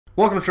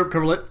Welcome to Strip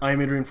Coverlet. I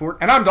am Adrian Fort.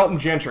 And I'm Dalton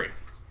Gentry.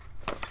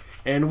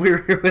 And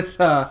we're here with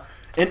an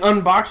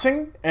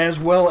unboxing as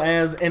well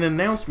as an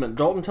announcement.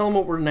 Dalton, tell them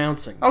what we're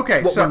announcing.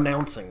 Okay, What we're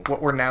announcing. What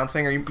we're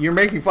announcing? You're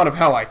making fun of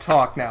how I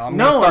talk now. I'm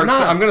I'm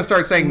not. I'm going to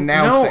start saying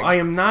announcing. No, I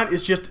am not.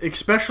 It's just,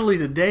 especially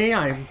today,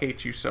 I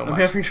hate you so I'm much.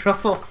 having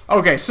trouble.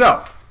 Okay,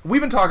 so we've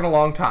been talking a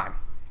long time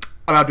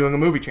about doing a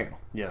movie channel.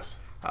 Yes.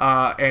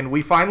 And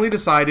we finally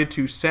decided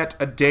to set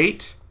a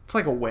date. It's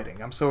like a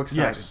wedding. I'm so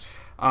excited. Yes.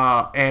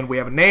 And we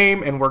have a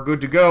name, and we're good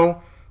to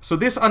go. So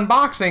this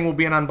unboxing will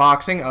be an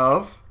unboxing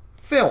of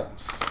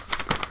films.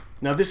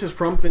 Now, this is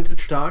from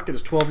Vintage Stock. It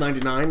is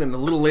 $12.99, and the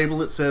little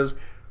label it says,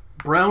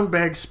 Brown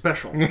Bag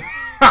Special.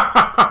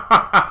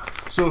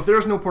 So if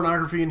there's no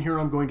pornography in here,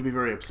 I'm going to be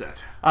very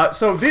upset.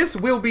 So this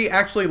will be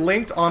actually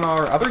linked on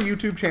our other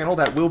YouTube channel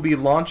that will be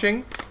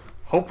launching,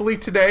 hopefully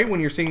today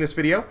when you're seeing this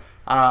video.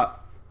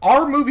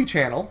 Our movie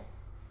channel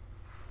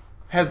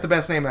has the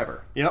best name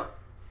ever. Yep.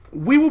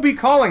 We will be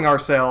calling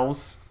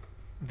ourselves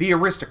The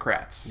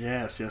Aristocrats.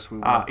 Yes, we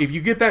will. If you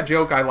get that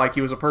joke, I like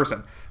you as a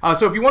person.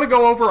 So if you want to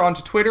go over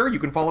onto Twitter, you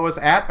can follow us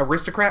at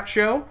Aristocrat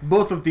Show.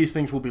 Both of these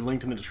things will be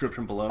linked in the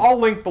description below. All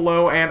linked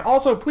below. And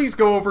also, please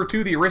go over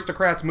to the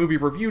Aristocrats Movie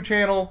Review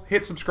channel,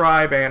 hit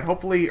subscribe, and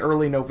hopefully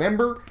early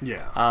November, you're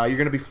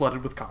going to be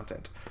flooded with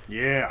content.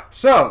 Yeah.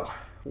 So,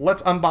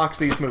 let's unbox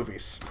these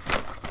movies.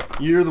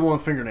 You're the one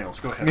with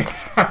fingernails. Go ahead.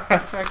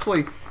 That's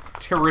actually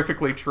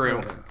terrifically true.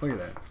 Look at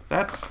that.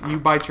 You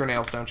bite your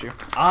nails, don't you?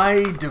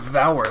 I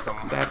devour them.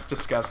 That's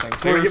disgusting.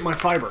 That's where I get my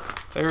fiber.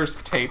 There's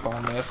tape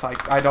on this.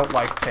 I don't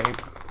like tape.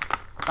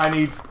 I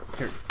need...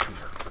 Here, come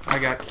here. I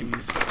got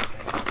keys.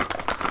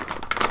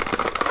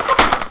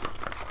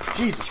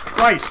 Jesus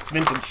Christ,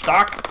 Vintage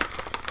Stock.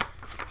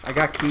 I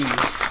got keys.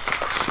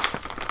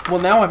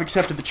 Well, now I've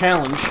accepted the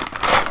challenge.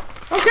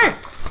 Okay.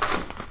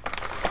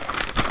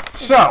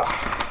 So,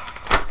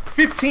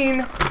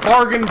 15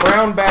 bargain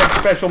brown bag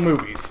special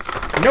movies.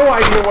 No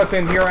idea what's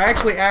in here. I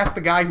actually asked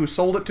the guy who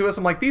sold it to us.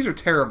 I'm like, these are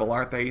terrible,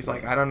 aren't they? He's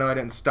like, I don't know, I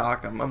didn't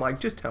stock them. I'm like,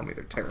 just tell me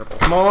they're terrible.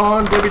 Come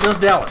on, Debbie Does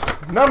Dallas.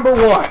 Number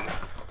 1,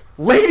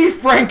 Lady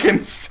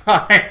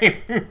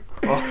Frankenstein.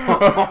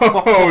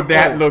 Oh,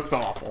 that looks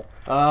awful.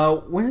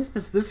 When is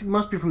this? This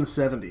must be from the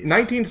 70s.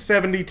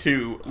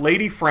 1972,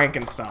 Lady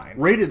Frankenstein.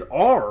 Rated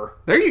R.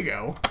 There you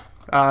go.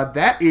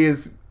 That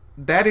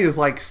is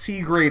like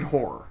C-grade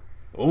horror.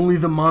 Only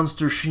the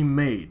monster she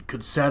made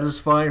could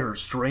satisfy her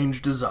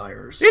strange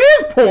desires. It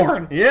is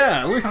porn!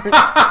 Yeah. Look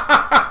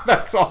at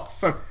That's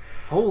awesome.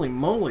 Holy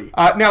moly.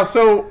 Now,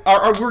 so,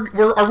 are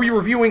we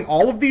reviewing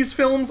all of these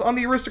films on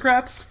The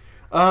Aristocrats?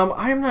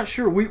 I am not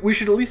sure. We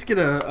should at least get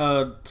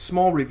a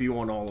small review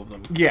on all of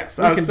them. Yes.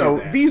 We can so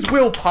do that. these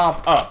will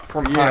pop up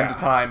from time to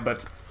time,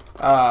 but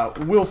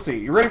we'll see.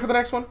 You ready for the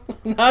next one?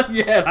 Not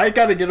yet. I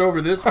gotta get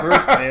over this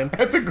first, man.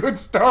 That's a good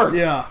start.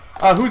 Yeah.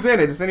 Who's in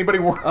it? Is anybody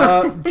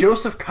worth?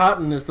 Joseph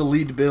Cotton is the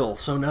lead bill,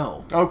 so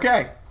no.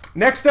 Okay.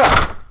 Next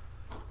up,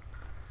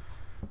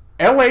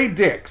 L.A.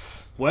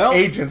 Dicks. Well,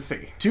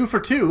 Agency. 2 for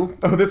 2.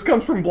 Oh, this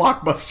comes from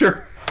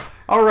Blockbuster.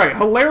 All right,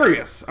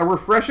 hilarious. A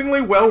refreshingly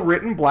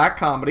well-written black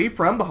comedy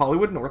from the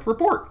Hollywood North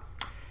Report.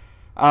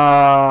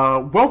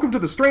 Welcome to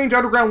the strange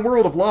underground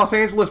world of Los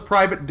Angeles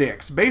private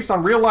dicks, based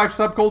on real-life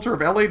subculture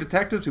of L.A.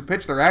 detectives who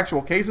pitch their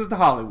actual cases to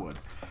Hollywood.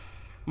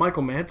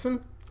 Michael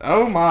Madsen?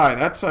 Oh my,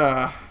 that's,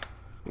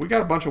 we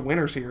got a bunch of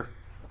winners here.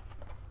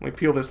 Let me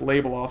peel this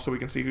label off so we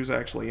can see who's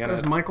actually in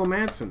That's it. Michael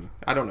Madsen.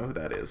 I don't know who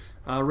that is.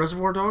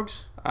 Reservoir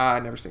Dogs?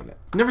 I've never seen it.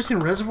 Never seen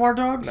Reservoir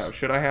Dogs? No,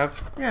 should I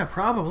have? Yeah,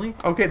 probably.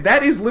 Okay,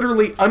 that is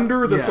literally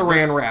under the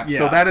saran wrap,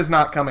 so that is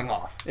not coming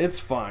off. It's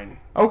fine.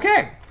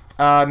 Okay,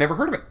 never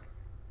heard of it.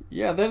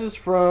 Yeah, that is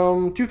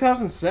from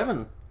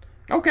 2007.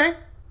 Okay.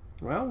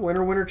 Well,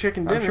 winner,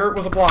 chicken dinner. I'm sure it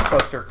was a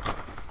blockbuster.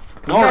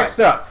 All Next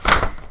up,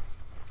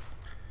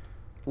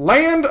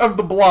 Land of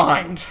the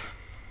Blind.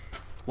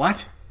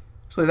 What?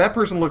 So that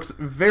person looks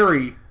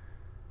very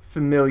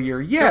familiar.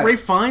 Yes. Is that Ray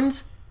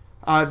Fiennes?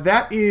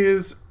 That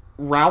is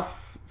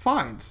Ralph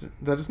Fiennes. Is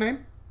that his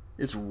name?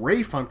 It's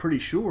Rafe, I'm pretty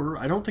sure.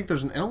 I don't think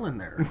there's an L in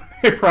there.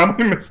 They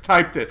probably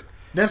mistyped it.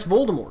 That's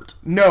Voldemort.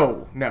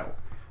 No.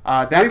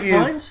 That Ray is...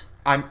 Fiennes?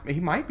 He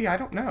might be, I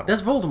don't know.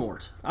 That's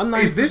Voldemort. I'm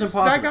 90% Is this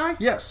positive. that guy?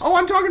 Yes. Oh,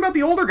 I'm talking about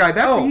the older guy.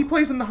 That's he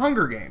plays in the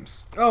Hunger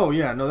Games. Oh,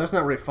 yeah. No, that's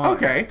not Ray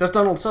Fiennes. Okay. That's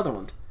Donald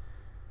Sutherland.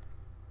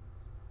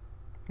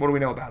 What do we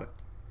know about it?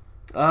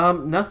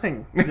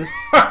 Nothing. This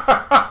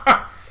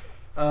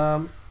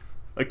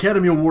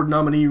Academy Award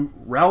nominee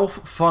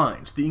Ralph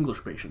Fiennes, The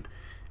English Patient,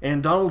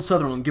 and Donald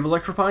Sutherland give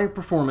electrifying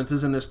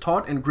performances in this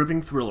taut and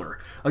gripping thriller.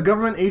 A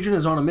government agent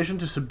is on a mission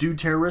to subdue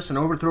terrorists and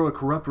overthrow a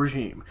corrupt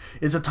regime.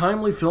 It's a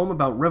timely film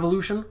about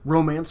revolution,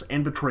 romance,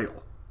 and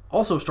betrayal.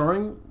 Also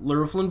starring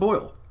Lara Flynn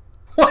Boyle.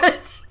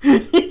 What?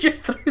 You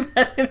just threw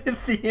that in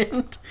at the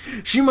end?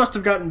 She must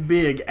have gotten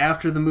big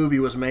after the movie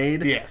was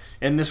made. Yes.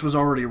 And this was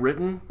already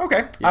written.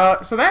 Okay.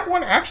 Yeah. So that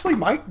one actually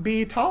might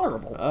be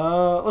tolerable.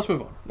 Let's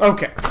move on.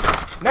 Okay.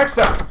 Next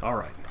up. All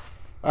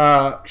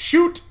right.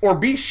 Shoot or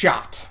Be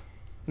Shot.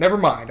 Never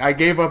mind. I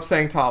gave up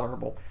saying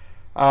tolerable.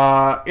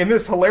 In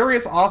this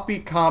hilarious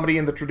offbeat comedy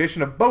in the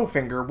tradition of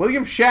Bowfinger,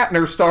 William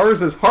Shatner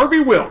stars as Harvey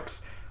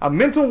Wilkes, a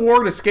mental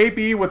ward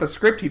escapee with a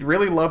script he'd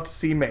really love to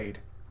see made.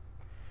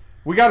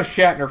 We got a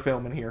Shatner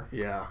film in here.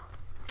 Yeah.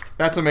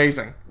 That's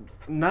amazing.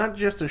 Not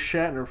just a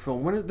Shatner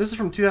film. This is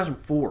from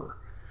 2004.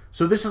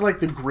 So this is like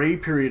the gray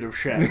period of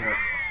Shatner.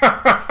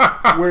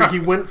 Where he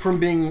went from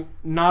being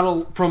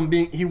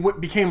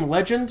became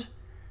legend,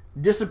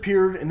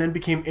 disappeared, and then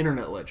became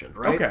internet legend,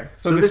 right? Okay.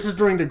 So this is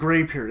during the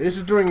gray period. This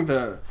is during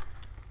the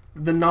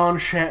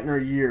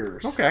non-Shatner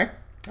years. Okay.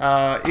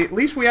 At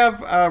least we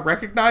have a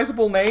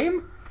recognizable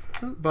name.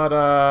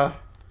 But,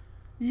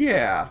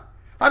 yeah.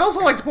 I'd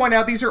also like to point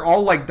out these are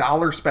all, like,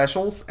 dollar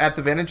specials at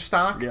the vintage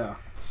stock. Yeah.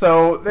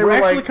 So they were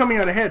actually like, coming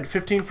out ahead,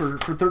 15 for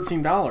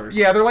 $13.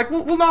 Yeah, they're like,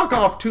 we'll knock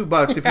off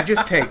 $2 if you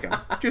just take them.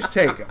 Just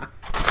take them.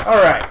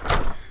 All right.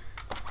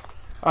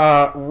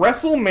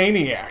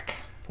 WrestleManiac.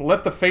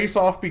 Let the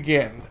face-off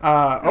begin.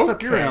 That's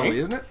up your alley,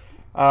 isn't it?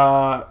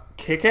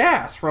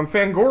 Kick-Ass from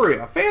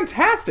Fangoria.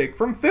 Fantastic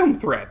from Film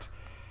Threat.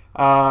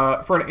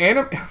 For an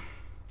anime...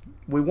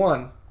 We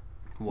won.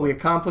 What? We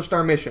accomplished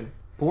our mission.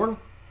 Porn?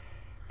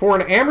 For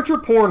an amateur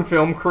porn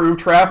film crew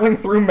traveling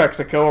through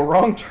Mexico, a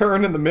wrong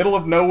turn in the middle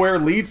of nowhere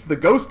leads to the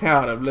ghost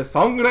town of La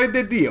Sangre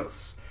de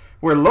Dios,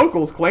 where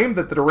locals claim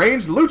that the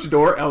deranged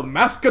luchador El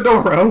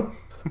Mascadoro,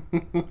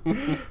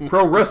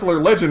 pro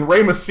wrestler legend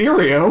Rey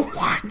Mysterio,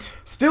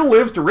 still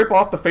lives to rip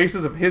off the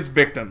faces of his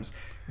victims.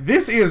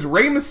 This is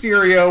Rey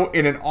Mysterio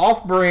in an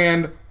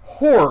off-brand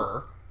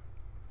horror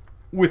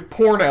with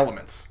porn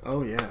elements.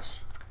 Oh,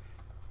 yes.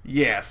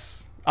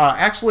 Yes.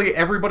 Actually,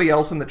 everybody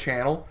else in the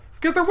channel...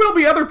 Because there will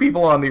be other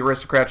people on the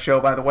Aristocrat show,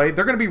 by the way.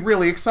 They're going to be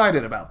really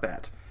excited about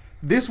that.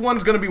 This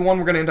one's going to be one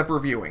we're going to end up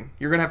reviewing.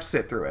 You're going to have to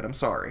sit through it. I'm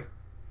sorry.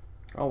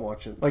 I'll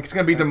watch it. Like, it's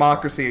going to be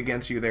democracy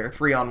against you there.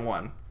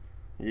 3-on-1.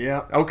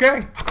 Yeah.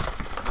 Okay.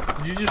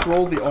 Did you just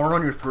roll the R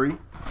on your 3?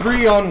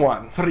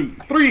 3-on-1.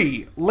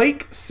 3.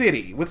 Lake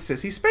City with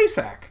Sissy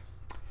Spacek.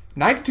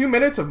 92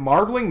 minutes of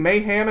marveling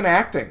mayhem and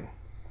acting.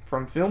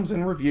 From Films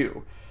in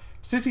Review.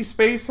 Sissy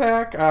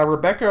Spacek,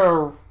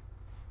 Rebecca...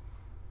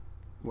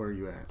 Where are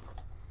you at?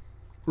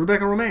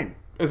 Rebecca Romaine.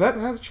 Is that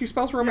how she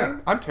spells Romaine? Yeah.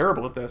 I'm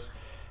terrible at this.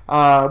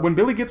 When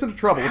Billy gets into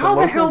trouble... How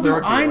the hell do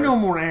I know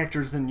more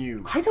actors than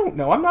you? I don't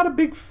know. I'm not a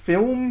big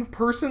film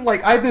person.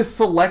 Like, I have this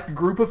select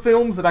group of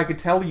films that I could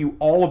tell you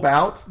all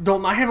about.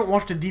 Dalton, I haven't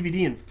watched a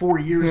DVD in 4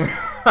 years.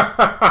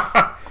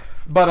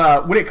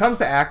 But when it comes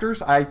to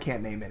actors, I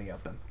can't name any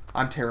of them.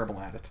 I'm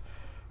terrible at it.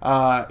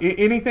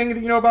 Anything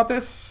that you know about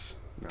this?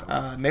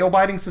 No.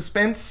 Nail-biting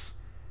suspense?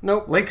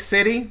 Nope. Lake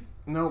City?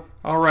 Nope.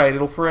 All right,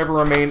 it'll forever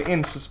remain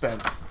in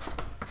suspense.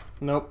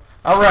 Nope.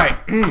 All right.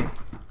 Are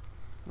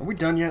we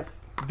done yet?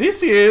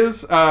 This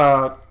is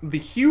the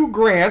Hugh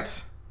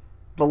Grant,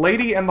 The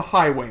Lady and the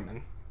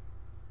Highwayman.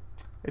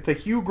 It's a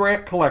Hugh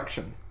Grant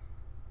collection.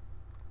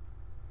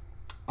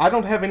 I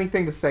don't have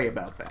anything to say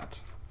about that.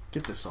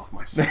 Get this off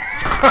my side.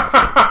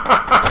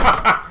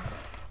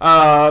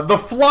 The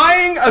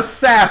Flying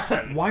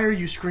Assassin. Why are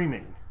you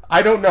screaming?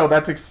 I don't know.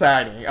 That's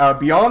exciting.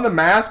 Beyond the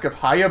Mask of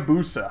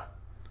Hayabusa.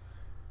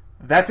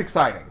 That's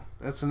exciting.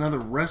 That's another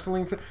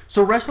wrestling film.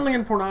 So wrestling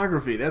and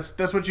pornography,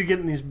 that's what you get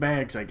in these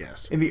bags, I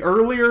guess. In the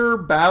earlier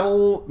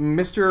battle,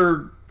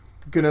 Mr.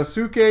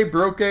 Genosuke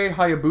broke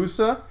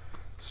Hayabusa,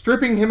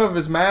 stripping him of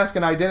his mask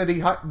and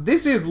identity.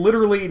 This is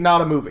literally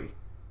not a movie.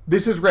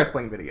 This is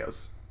wrestling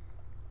videos.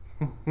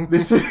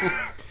 This is...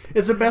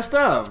 It's a best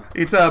of.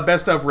 It's a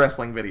best of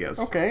wrestling videos.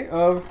 Okay,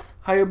 of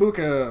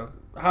Hayabusa.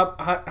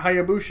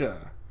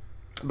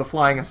 The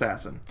Flying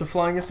Assassin. The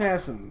Flying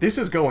Assassin. This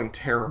is going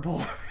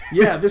terrible.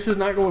 Yeah, this is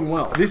not going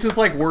well. This is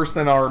like worse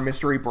than our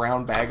mystery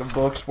brown bag of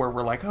books where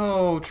we're like,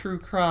 oh, true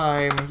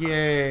crime,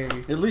 yay.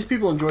 At least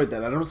people enjoyed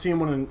that. I don't see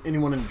anyone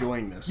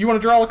enjoying this. You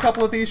want to draw a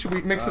couple of these? Should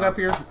we mix it up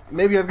here?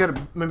 Maybe you're better.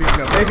 Maybe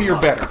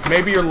you're better.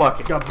 Maybe you're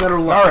lucky. Got better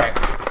luck. All right.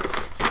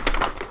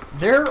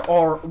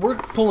 We're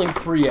pulling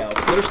 3 out.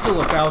 There's still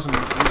 1,000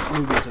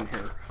 movies in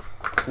here.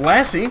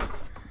 Lassie.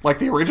 Like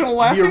the original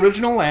Lassie? The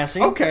original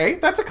Lassie. Okay,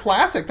 that's a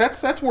classic.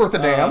 That's worth a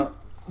damn.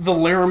 The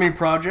Laramie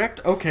Project.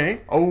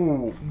 Okay.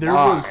 Oh, there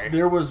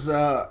was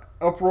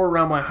uproar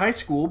around my high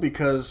school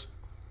because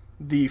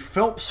the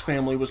Phelps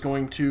family was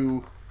going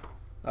to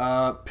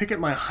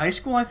picket my high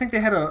school. I think they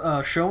had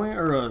a showing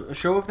or a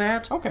show of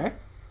that. Okay.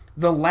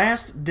 The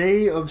Last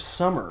Day of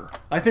Summer.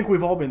 I think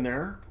we've all been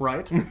there,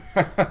 right?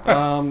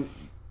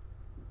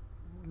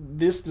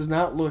 This does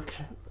not look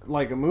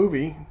like a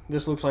movie.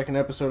 This looks like an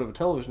episode of a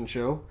television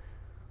show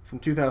from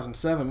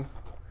 2007,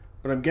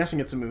 but I'm guessing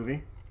it's a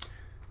movie.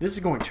 This is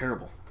going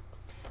terrible.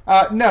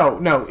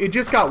 No, it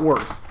just got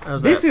worse.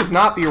 This is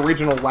not the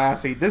original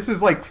Lassie. This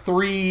is like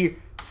 3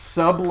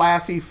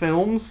 sub-Lassie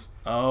films.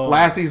 Oh.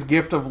 Lassie's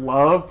Gift of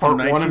Love, Part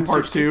 1 and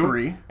Part 2,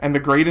 1963. and The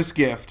Greatest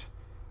Gift,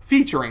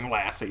 featuring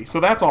Lassie. So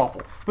that's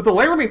awful. But the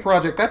Laramie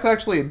Project, that's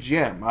actually a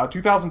gem.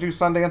 2002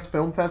 Sundance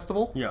Film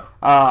Festival. Yeah.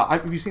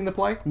 Have you seen the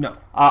play? No.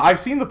 I've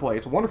seen the play.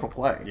 It's a wonderful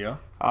play. Yeah.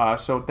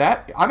 So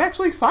that I'm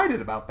actually excited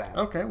about that.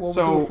 Okay, well,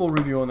 we'll do a full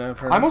review on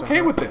that. I'm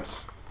okay with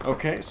this.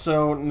 Okay,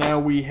 so now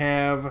we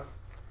have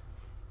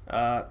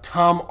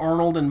Tom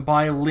Arnold and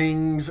Bai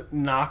Ling's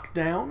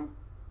Knockdown.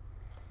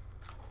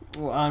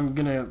 Well, I'm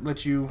gonna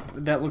let you.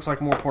 That looks like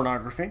more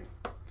pornography.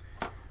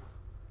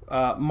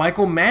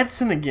 Michael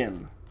Madsen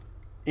again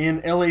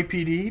in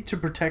LAPD to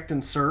Protect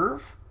and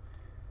Serve.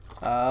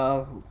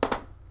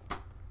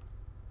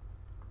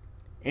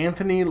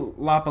 Anthony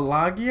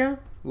LaPaglia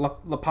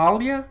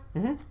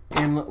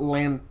in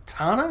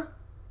Lantana.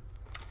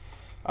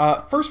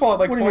 First of all, I'd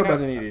like What to do you point know out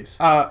about any of these?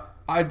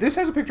 This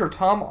has a picture of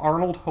Tom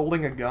Arnold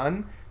holding a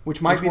gun,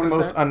 which might be the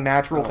most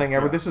unnatural thing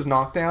ever. yeah. This is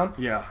Knockdown.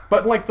 Yeah.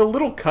 But like the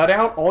little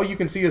cutout, all you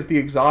can see is the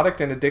exotic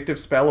and addictive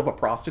spell of a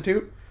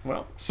prostitute.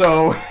 Well,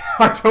 So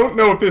I don't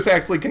know if this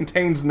actually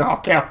contains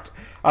knockout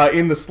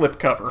in the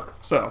slipcover.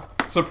 So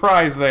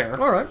surprise there.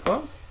 all right.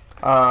 Well,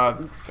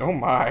 Oh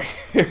my.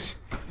 this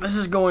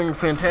is going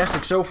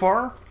fantastic so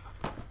far.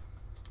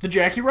 The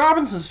Jackie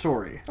Robinson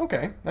story.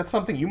 Okay, that's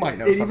something you might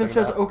know. It something even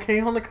says about. "okay"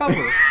 on the cover.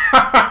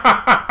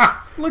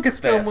 Look at This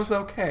film that. was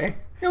okay.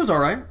 It was all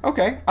right.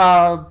 Okay.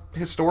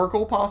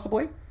 Historical,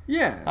 possibly.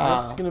 Yeah,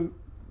 that's gonna.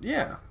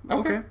 Yeah.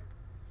 Okay. Okay.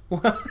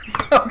 Well,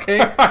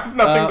 okay. I have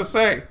nothing to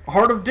say.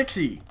 Heart of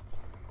Dixie.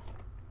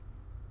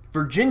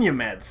 Virginia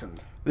Madsen.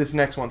 This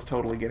next one's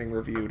totally getting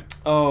reviewed.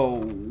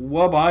 Oh,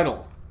 Wub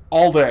Idol.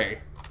 All day.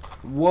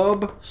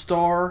 Wub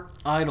Star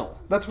Idol.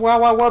 That's Wow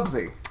Wow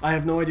Wubsy. I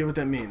have no idea what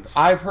that means.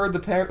 I've heard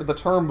the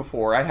term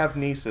before. I have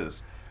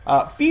nieces.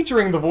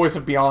 Featuring the voice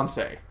of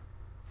Beyonce.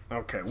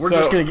 Okay,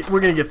 we're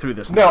gonna get through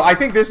this. No, I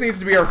think this needs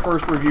to be our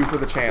first review for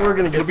the channel. We're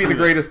gonna get It'll be the through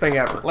this. greatest thing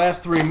ever.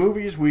 Last three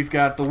movies, we've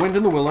got The Wind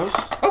in the Willows.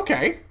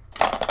 Okay.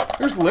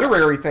 There's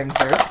literary things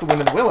there. The Wind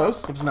in the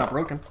Willows. If it's not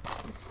broken.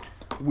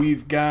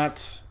 We've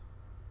got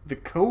The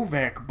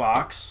Kovac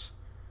Box.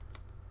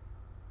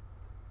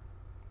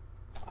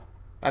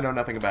 I know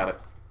nothing about it.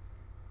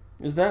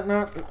 Is that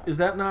not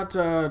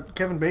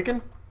Kevin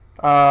Bacon?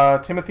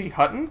 Timothy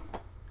Hutton?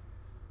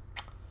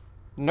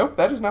 Nope,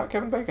 that is not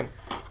Kevin Bacon.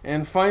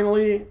 And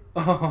finally,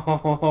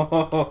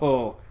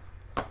 Kung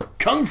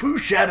Fu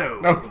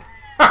Shadow.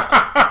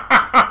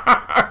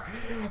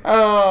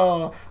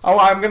 Oh,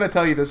 I'm going to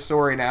tell you this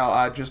story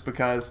now just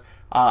because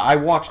I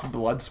watched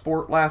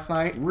Bloodsport last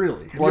night.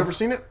 Really? Have you ever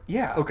seen it?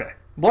 Yeah. Okay.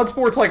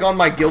 Bloodsport's like on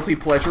my guilty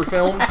pleasure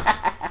films.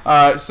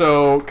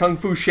 So Kung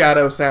Fu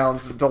Shadow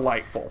sounds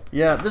delightful.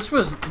 Yeah, this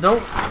was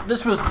terrible.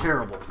 This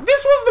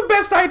was the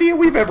best idea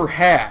we've ever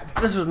had.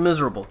 This was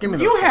miserable. Give me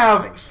those You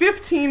have things.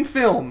 15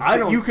 films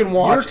that you can you're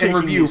watch and taking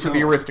review these for the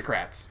home.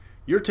 Aristocrats.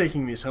 You're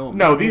taking these home.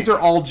 No, these are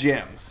all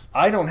gems.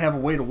 I don't have a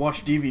way to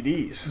watch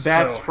DVDs.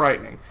 That's so.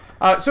 frightening.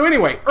 So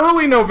anyway,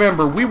 early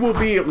November, we will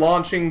be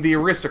launching The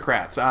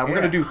Aristocrats. We're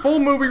going to do full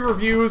movie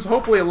reviews,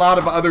 hopefully a lot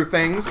of other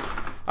things.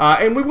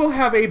 And we will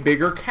have a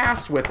bigger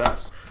cast with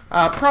us.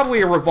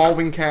 Probably a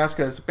revolving cast,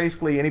 because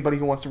basically anybody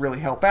who wants to really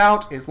help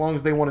out, as long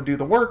as they want to do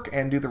the work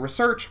and do the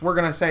research, we're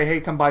going to say, hey,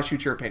 come by,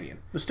 shoot your opinion.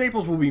 The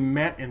staples will be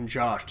Matt and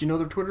Josh. Do you know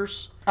their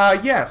Twitters?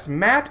 Yes,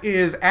 Matt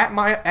is at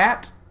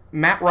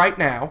Matt Right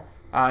Now.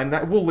 And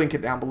we'll link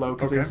it down below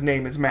because his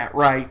name is Matt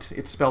Wright.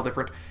 It's spelled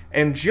different.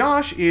 And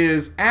Josh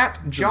is at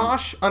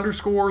Josh_the_meat.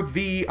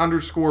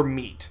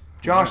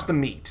 Josh the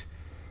Meat.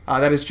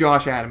 That is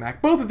Josh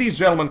Adamak. Both of these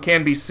gentlemen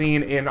can be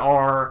seen in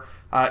our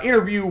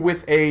interview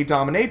with a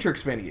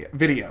dominatrix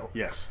video.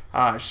 Yes.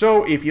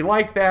 So if you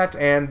like that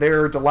and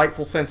their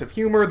delightful sense of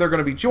humor, they're going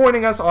to be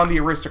joining us on The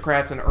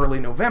Aristocrats in early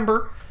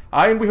November.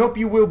 And we hope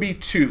you will be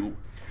too.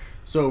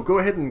 So go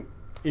ahead and,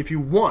 if you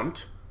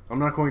want, I'm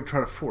not going to try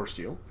to force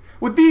you.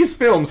 With these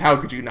films, how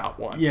could you not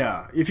want?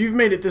 Yeah, if you've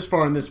made it this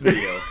far in this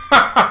video,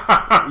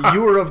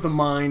 you are of the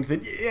mind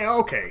that, yeah,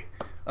 okay.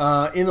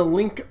 In the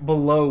link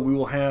below, we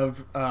will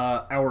have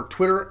our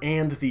Twitter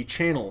and the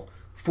channel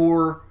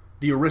for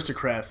The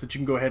Aristocrats that you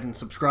can go ahead and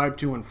subscribe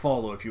to and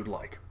follow if you would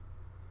like.